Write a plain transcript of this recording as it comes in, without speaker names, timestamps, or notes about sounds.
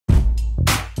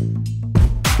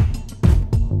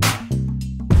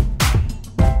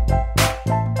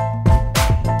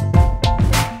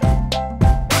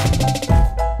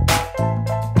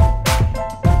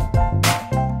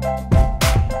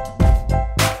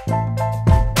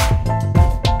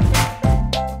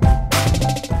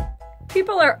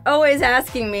are always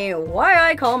asking me why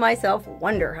I call myself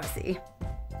Wonderhussy.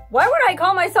 Why would I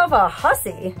call myself a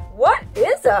hussy? What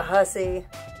is a hussy?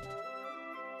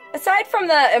 Aside from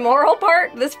the immoral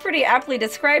part, this pretty aptly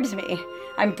describes me.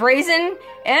 I'm brazen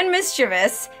and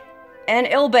mischievous and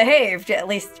ill-behaved, at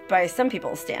least by some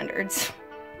people's standards.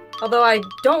 Although I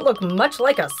don't look much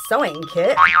like a sewing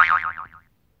kit.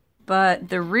 But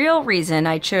the real reason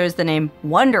I chose the name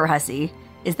Wonderhussy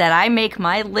is that I make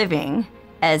my living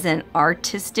as an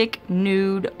artistic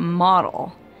nude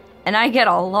model. And I get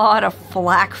a lot of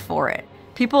flack for it.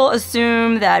 People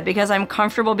assume that because I'm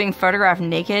comfortable being photographed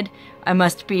naked, I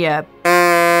must be I'm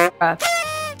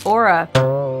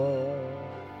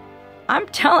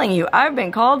telling you, I've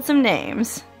been called some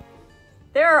names.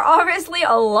 There are obviously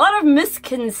a lot of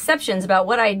misconceptions about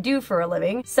what I do for a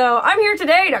living, so I'm here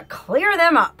today to clear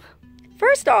them up.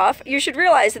 First off, you should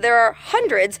realize that there are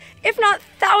hundreds, if not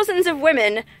thousands of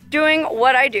women doing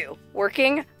what I do,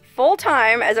 working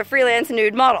full-time as a freelance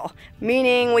nude model,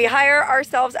 meaning we hire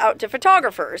ourselves out to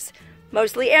photographers,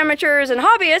 mostly amateurs and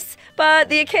hobbyists, but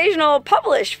the occasional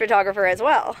published photographer as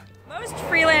well. Most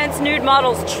freelance nude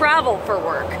models travel for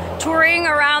work, touring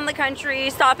around the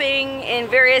country, stopping in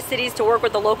various cities to work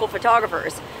with the local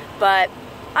photographers. But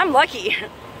I'm lucky.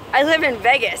 I live in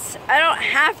Vegas. I don't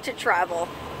have to travel.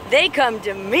 They come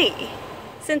to me.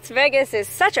 Since Vegas is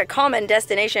such a common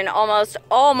destination, almost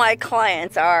all my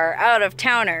clients are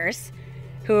out-of-towners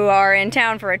who are in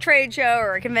town for a trade show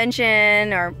or a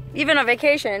convention or even a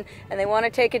vacation, and they want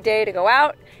to take a day to go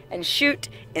out and shoot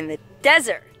in the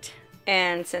desert.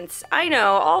 And since I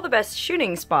know all the best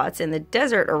shooting spots in the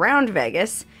desert around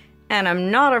Vegas, and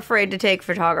I'm not afraid to take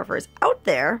photographers out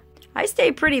there, I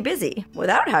stay pretty busy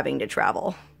without having to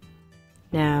travel.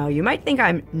 Now, you might think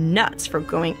I'm nuts for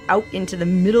going out into the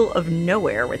middle of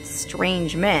nowhere with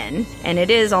strange men, and it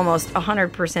is almost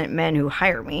 100% men who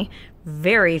hire me.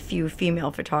 Very few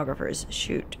female photographers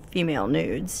shoot female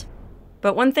nudes.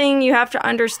 But one thing you have to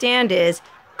understand is,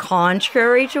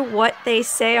 contrary to what they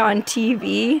say on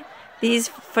TV, these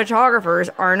photographers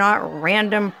are not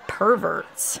random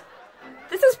perverts.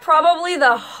 This is probably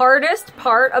the hardest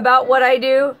part about what I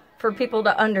do for people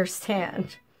to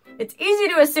understand. It's easy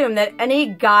to assume that any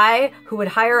guy who would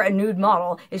hire a nude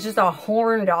model is just a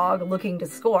horn dog looking to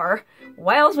score.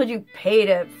 Why else would you pay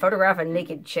to photograph a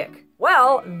naked chick?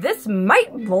 Well, this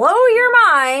might blow your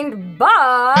mind,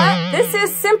 but this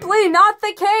is simply not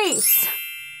the case.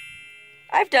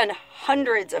 I've done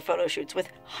hundreds of photo shoots with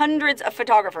hundreds of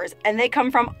photographers, and they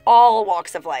come from all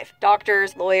walks of life.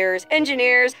 Doctors, lawyers,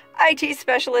 engineers, IT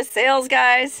specialists, sales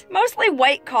guys, mostly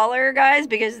white-collar guys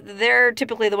because they're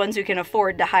typically the ones who can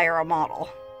afford to hire a model.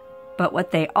 But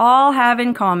what they all have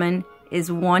in common is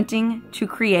wanting to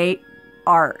create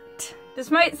art.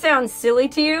 This might sound silly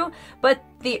to you, but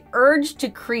the urge to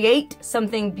create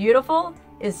something beautiful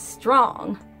is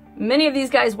strong. Many of these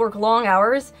guys work long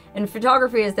hours, and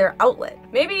photography is their outlet.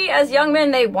 Maybe as young men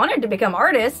they wanted to become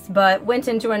artists, but went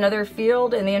into another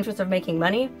field in the interest of making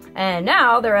money, and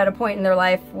now they're at a point in their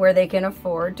life where they can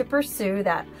afford to pursue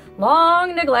that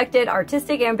long-neglected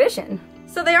artistic ambition.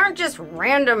 So they aren't just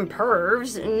random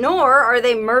pervs, nor are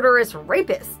they murderous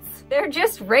rapists. They're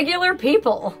just regular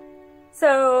people.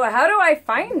 So how do I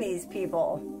find these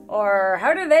people? Or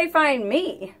how do they find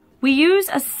me? We use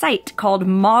a site called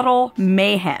Model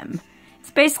Mayhem.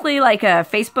 It's basically like a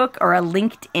Facebook or a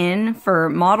LinkedIn for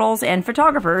models and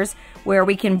photographers where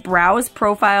we can browse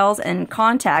profiles and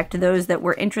contact those that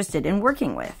we're interested in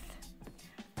working with.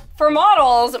 For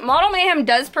models, Model Mayhem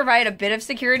does provide a bit of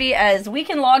security as we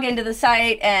can log into the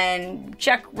site and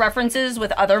check references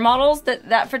with other models that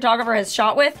that photographer has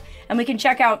shot with, and we can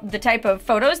check out the type of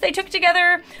photos they took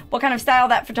together, what kind of style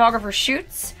that photographer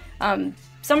shoots.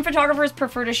 Some photographers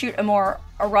prefer to shoot a more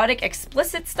erotic,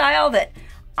 explicit style that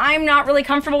I'm not really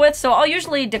comfortable with, so I'll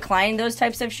usually decline those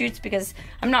types of shoots because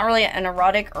I'm not really an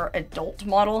erotic or adult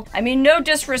model. I mean, no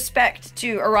disrespect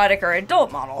to erotic or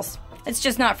adult models. It's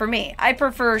just not for me. I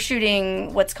prefer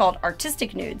shooting what's called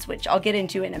artistic nudes, which I'll get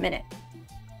into in a minute.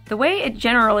 The way it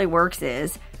generally works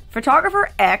is,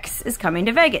 photographer X is coming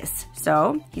to Vegas,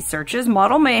 so he searches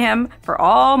Model Mayhem for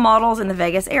all models in the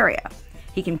Vegas area.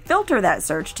 He can filter that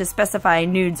search to specify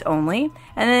nudes only,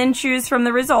 and then choose from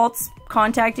the results,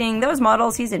 contacting those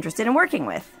models he's interested in working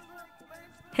with.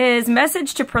 His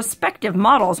message to prospective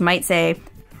models might say,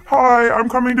 "Hi, I'm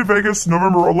coming to Vegas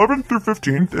November 11th through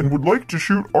 15th and would like to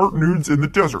shoot art nudes in the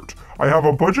desert. I have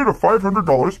a budget of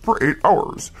 $500 for 8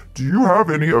 hours. Do you have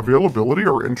any availability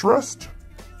or interest?"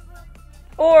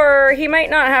 Or he might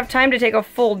not have time to take a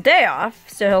full day off,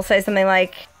 so he'll say something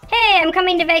like, "Hey, I'm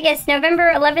coming to Vegas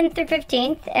November 11th through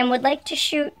 15th and would like to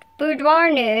shoot boudoir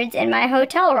nudes in my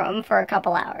hotel room for a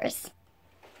couple hours.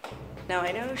 Now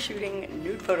I know shooting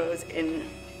nude photos in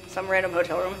some random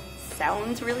hotel room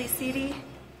sounds really seedy,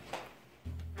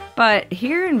 but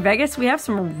here in Vegas we have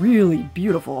some really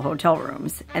beautiful hotel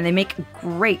rooms and they make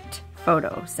great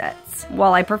photo sets.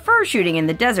 While I prefer shooting in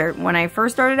the desert, when I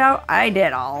first started out, I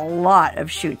did a lot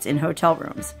of shoots in hotel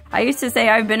rooms. I used to say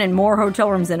I've been in more hotel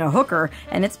rooms than a hooker,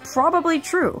 and it's probably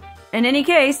true. In any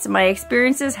case, my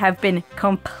experiences have been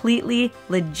completely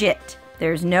legit.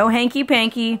 There's no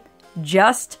hanky-panky,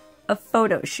 just a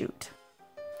photo shoot.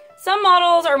 Some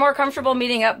models are more comfortable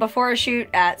meeting up before a shoot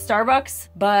at Starbucks,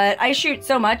 but I shoot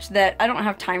so much that I don't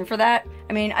have time for that.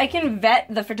 I mean, I can vet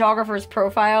the photographer's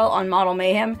profile on Model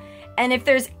Mayhem, and if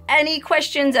there's any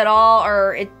questions at all,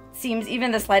 or it seems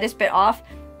even the slightest bit off,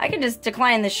 I can just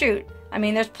decline the shoot. I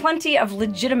mean, there's plenty of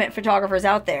legitimate photographers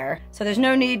out there, so there's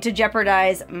no need to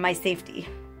jeopardize my safety.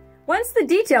 Once the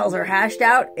details are hashed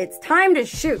out, it's time to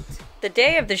shoot. The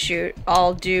day of the shoot,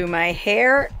 I'll do my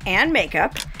hair and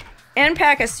makeup, and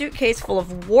pack a suitcase full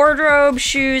of wardrobe,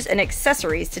 shoes, and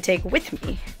accessories to take with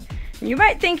me. You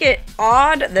might think it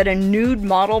odd that a nude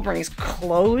model brings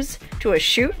clothes to a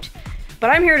shoot, but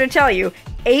I'm here to tell you,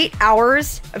 8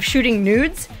 hours of shooting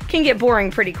nudes can get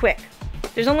boring pretty quick.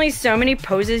 There's only so many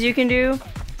poses you can do,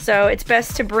 so it's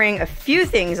best to bring a few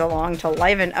things along to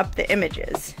liven up the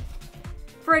images.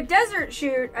 For a desert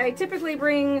shoot, I typically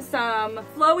bring some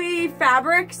flowy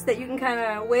fabrics that you can kind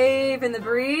of wave in the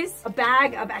breeze, a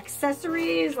bag of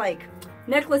accessories like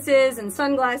necklaces and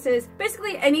sunglasses,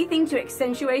 basically anything to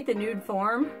accentuate the nude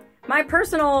form. My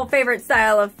personal favorite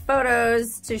style of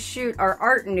photos to shoot are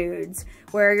art nudes,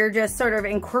 where you're just sort of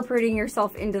incorporating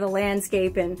yourself into the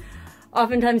landscape and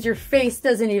oftentimes your face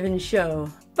doesn't even show.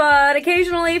 But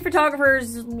occasionally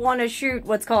photographers want to shoot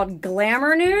what's called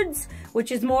glamour nudes,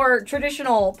 which is more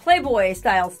traditional Playboy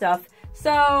style stuff.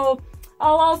 So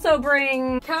I'll also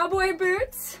bring cowboy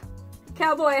boots,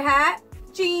 cowboy hat,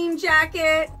 jean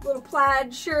jacket, little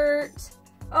plaid shirt,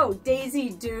 oh, Daisy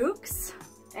Dukes,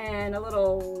 and a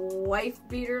little wife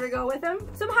beater to go with them.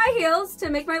 Some high heels to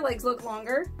make my legs look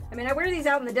longer. I mean, I wear these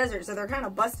out in the desert, so they're kind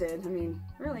of busted. I mean,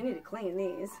 I really need to clean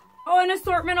these. Oh, an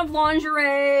assortment of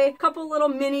lingerie, a couple little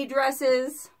mini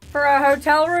dresses. For a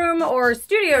hotel room or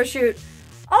studio shoot,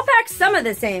 I'll pack some of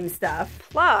the same stuff.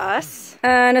 Plus,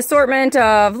 an assortment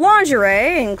of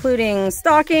lingerie, including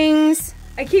stockings.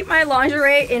 I keep my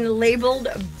lingerie in labeled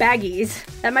baggies.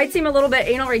 That might seem a little bit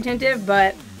anal retentive,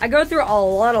 but I go through a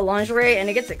lot of lingerie and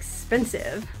it gets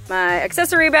expensive. My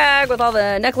accessory bag with all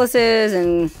the necklaces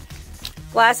and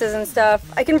glasses and stuff.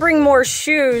 I can bring more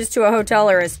shoes to a hotel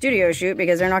or a studio shoot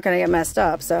because they're not gonna get messed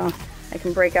up, so I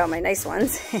can break out my nice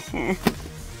ones.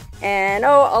 And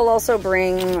oh, I'll also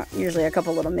bring usually a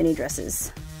couple little mini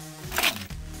dresses.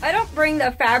 I don't bring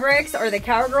the fabrics or the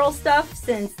cowgirl stuff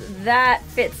since that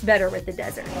fits better with the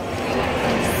desert.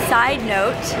 Side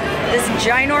note, this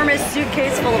ginormous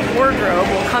suitcase full of wardrobe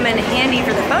will come in handy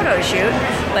for the photo shoot,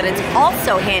 but it's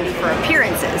also handy for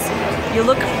appearances. You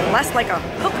look less like a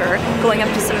hooker going up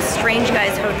to some strange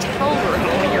guy's hotel room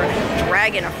when you're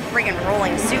dragging a friggin'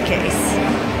 rolling suitcase.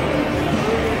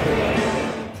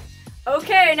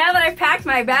 Okay, now that I've packed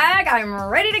my bag, I'm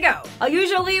ready to go. I'll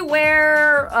usually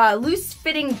wear a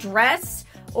loose-fitting dress,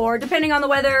 or depending on the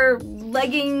weather,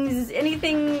 leggings,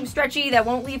 anything stretchy that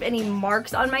won't leave any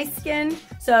marks on my skin.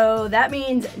 So that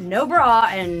means no bra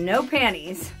and no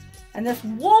panties. And this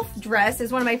wolf dress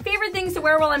is one of my favorite things to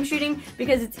wear while I'm shooting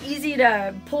because it's easy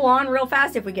to pull on real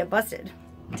fast if we get busted.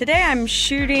 Today I'm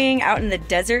shooting out in the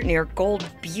desert near Gold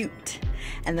Butte,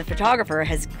 and the photographer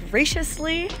has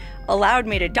graciously allowed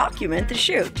me to document the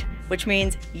shoot, which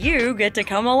means you get to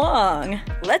come along.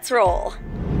 Let's roll.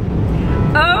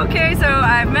 Okay, so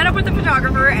I've met up with the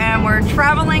photographer and we're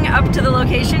traveling up to the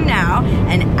location now,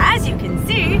 and as you can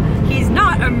see, he's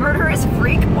not a murderous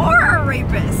freak or a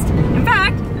rapist. In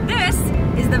fact, this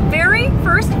is the very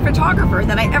first photographer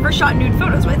that I ever shot nude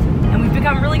photos with, and we've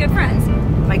become really good friends.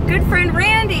 My good friend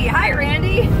Randy. Hi,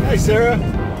 Randy. Hi, Sarah.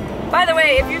 By the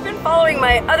way, if you've been following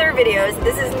my other videos,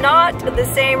 this is not the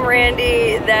same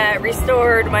Randy that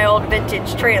restored my old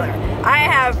vintage trailer. I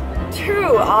have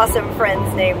two awesome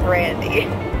friends named Randy.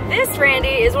 This Randy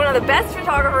is one of the best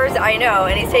photographers I know,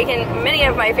 and he's taken many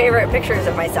of my favorite pictures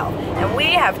of myself. And we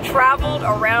have traveled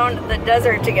around the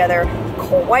desert together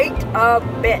quite a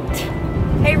bit.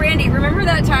 Hey Randy, remember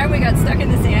that time we got stuck in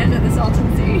the sand at the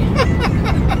Salton Sea?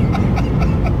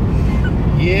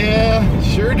 Yeah,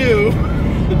 sure do.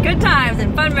 Good times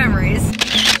and fun memories.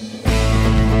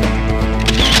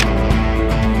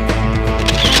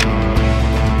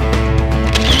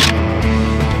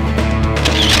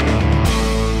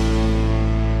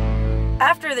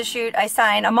 After after the shoot, I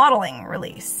sign a modeling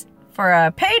release. For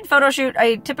a paid photo shoot,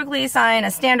 I typically sign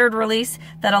a standard release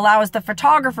that allows the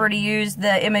photographer to use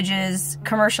the images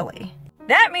commercially.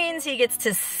 That means he gets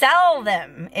to sell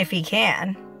them if he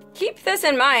can. Keep this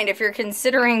in mind if you're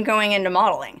considering going into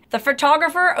modeling. The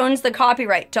photographer owns the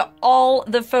copyright to all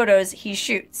the photos he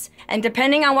shoots. And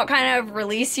depending on what kind of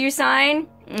release you sign,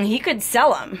 he could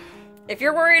sell them. If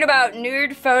you're worried about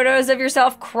nude photos of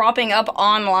yourself cropping up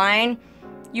online,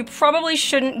 you probably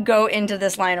shouldn't go into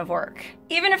this line of work.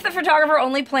 Even if the photographer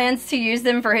only plans to use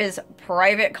them for his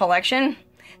private collection,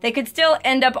 they could still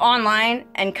end up online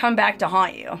and come back to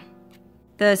haunt you.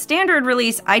 The standard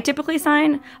release I typically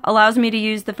sign allows me to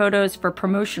use the photos for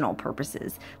promotional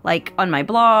purposes, like on my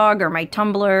blog or my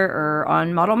Tumblr or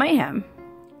on Model Mayhem.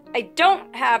 I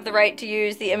don't have the right to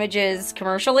use the images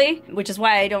commercially, which is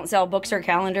why I don't sell books or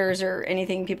calendars or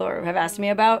anything people have asked me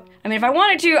about. I mean, if I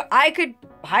wanted to, I could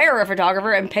hire a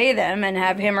photographer and pay them and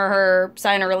have him or her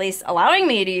sign a release allowing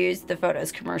me to use the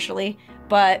photos commercially,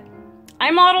 but I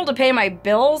model to pay my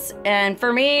bills, and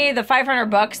for me, the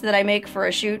 $500 that I make for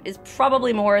a shoot is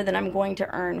probably more than I'm going to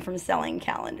earn from selling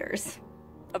calendars.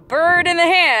 A bird in the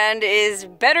hand is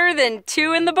better than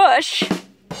two in the bush,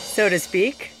 so to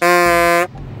speak.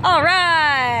 All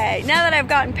right, now that I've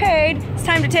gotten paid, it's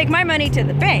time to take my money to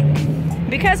the bank.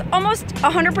 Because almost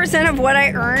 100% of what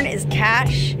I earn is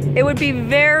cash, it would be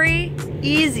very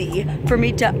easy for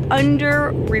me to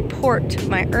under-report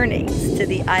my earnings to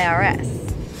the IRS.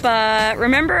 But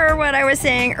remember what I was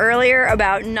saying earlier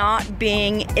about not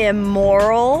being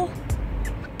immoral?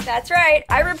 That's right,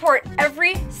 I report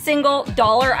every single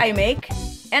dollar I make,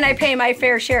 and I pay my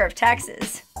fair share of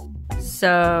taxes.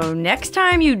 So next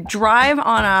time you drive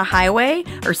on a highway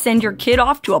or send your kid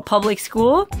off to a public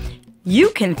school,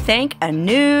 you can thank a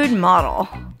nude model.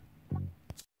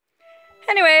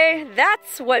 Anyway,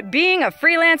 that's what being a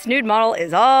freelance nude model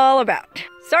is all about.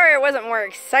 Sorry it wasn't more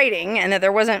exciting and that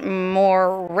there wasn't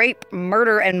more rape,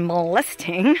 murder, and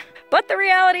molesting. But the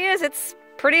reality is it's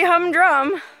pretty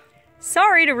humdrum.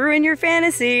 Sorry to ruin your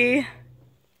fantasy.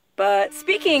 But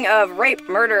speaking of rape,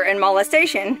 murder, and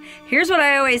molestation, here's what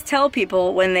I always tell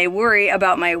people when they worry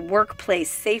about my workplace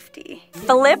safety.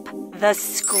 Flip the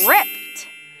script.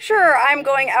 Sure, I'm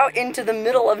going out into the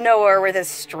middle of nowhere with this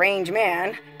strange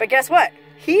man, but guess what?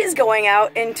 He's going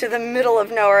out into the middle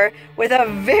of nowhere with a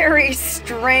very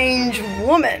strange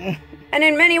woman. And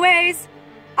in many ways,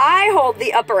 I hold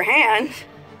the upper hand.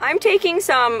 I'm taking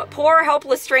some poor,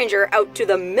 helpless stranger out to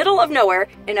the middle of nowhere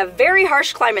in a very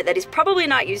harsh climate that he's probably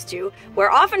not used to,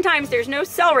 where oftentimes there's no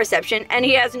cell reception and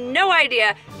he has no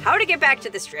idea how to get back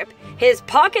to the strip. His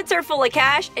pockets are full of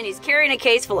cash and he's carrying a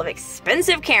case full of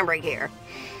expensive camera gear.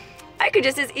 I could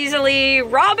just as easily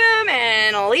rob him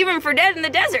and leave him for dead in the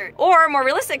desert. Or, more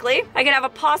realistically, I could have a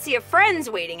posse of friends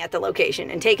waiting at the location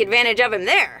and take advantage of him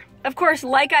there. Of course,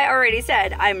 like I already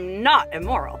said, I'm not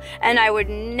immoral, and I would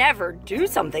never do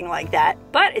something like that,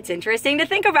 but it's interesting to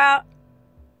think about.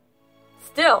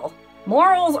 Still,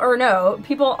 morals or no,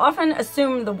 people often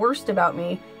assume the worst about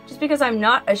me just because I'm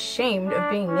not ashamed of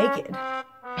being naked.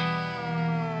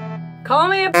 Call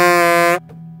me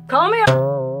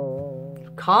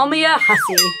a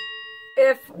hussy.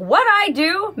 If what I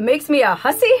do makes me a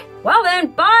hussy, well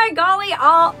then, by golly,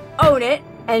 I'll own it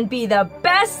and be the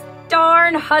best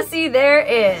darn hussy there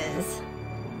is.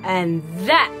 And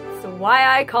that's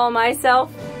why I call myself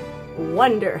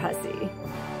Wonderhussy.